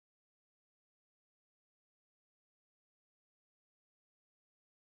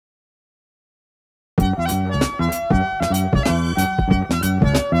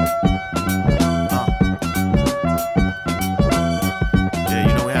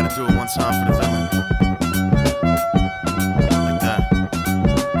time for the villain. Like that.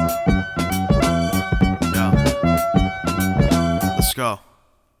 Yo. Let's go.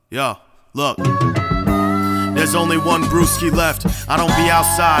 Yo, look. There's only one brewski left. I don't be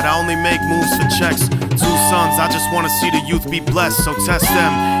outside, I only make moves for checks. 2 sons, I just wanna see the youth be blessed. So test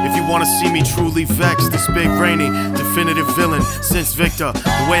them if you wanna see me truly vexed. This big Rainey, definitive villain since Victor.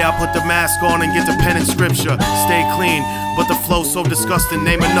 The way I put the mask on and get the pen and scripture. Stay clean, but the flow so disgusting.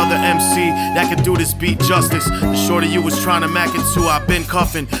 Name another MC that could do this beat justice. The shorty you was trying to mac into, I've been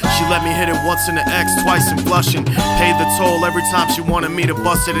cuffing. She let me hit it once in the X, twice in blushing. Paid the toll every time she wanted me to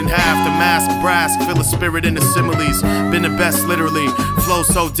bust it in half. The mask, brass, feel the spirit in the similes. Been the best literally, flow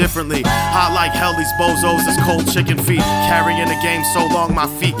so differently. Hot like hell, these bozos is cold chicken feet. Carrying the game so long, my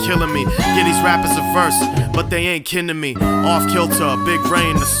feet killing me. Get these rappers a verse, but they ain't kin to me. Off kilter, big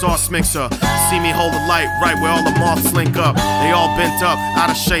brain, the sauce mixer. See me hold the light right where all the moths link up. They all bent up, out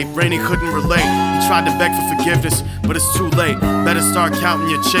of shape, Rainey couldn't relate. He tried to beg for forgiveness, but it's too late. Better start counting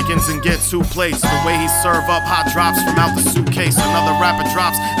your chickens and get 2 plates. The way he serve up hot drops from out the suitcase. Another rapper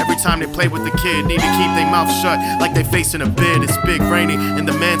drops every time they play with the kid. Need to keep their mouth shut like they facing a bid. It's big Rainey and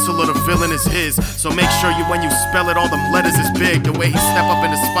the mantle of the villain is his. So make sure you when you spell it all them letters is big. The way he step up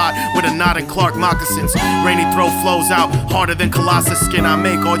in the spot with a nod and Clark moccasins. Rainey throw flows out harder than Colossus skin. I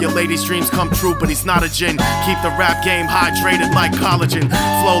make all your ladies' dreams come true, but he's not a gin. Keep the rap game hydrated like collagen.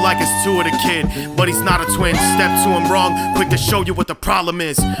 Flow like it's 2 of the kid, but he's not a twin. Step to him wrong, quick to show you what the problem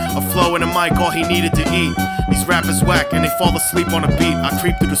is. A flow and a mic, all he needed to eat. These rappers whack and they fall asleep on a beat. I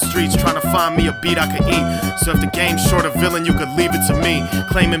creep through the streets trying to find me a beat I could eat. So if the game's short of villain, you could leave it to me.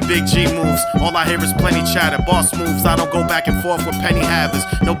 Claiming big G moves, all I hear is plenty chatter. Boss moves, I don't go back and forth with penny havers.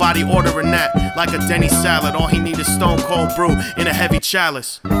 Nobody ordering that like a Denny salad. All he need is stone cold brew in a heavy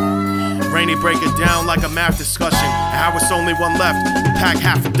chalice. Rainey break it down like a math discussion. And how it's only one left, pack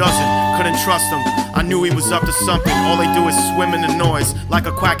half a dozen. Couldn't trust him, I knew he was up to something. All they do is swim in the noise like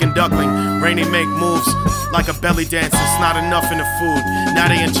a quacking duckling. Rainey make moves like a belly dancer. It's not enough in the food, now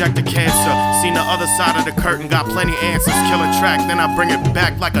they inject the cancer. Seen the other side of the curtain, got plenty answers. Kill a track, then I bring it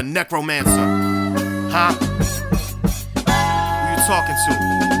back like a necromancer. Huh? Who you talking to?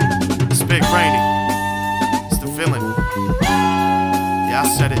 It's Big Rainey. It's the villain. Yeah,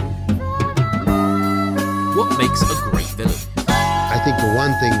 I said it. What makes a great villain? I think the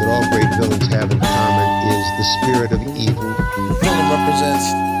one thing that all great villains have in common is the spirit of evil. Villain represents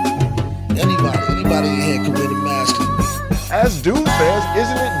anybody in here can wear the mask. As Doom fans,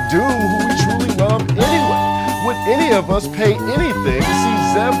 isn't it Doom who we truly love anyway? Would any of us pay anything to see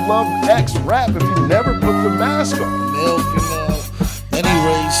Zev love X rap if he never put the mask on? Male, female, any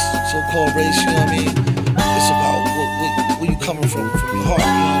race, so-called race, you know what I mean? It's about where you coming from your heart, you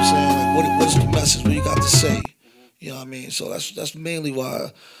know what I'm saying? Like what is the message, what you got to say? You know what I mean? So that's mainly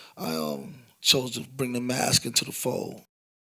why I chose to bring the mask into the fold.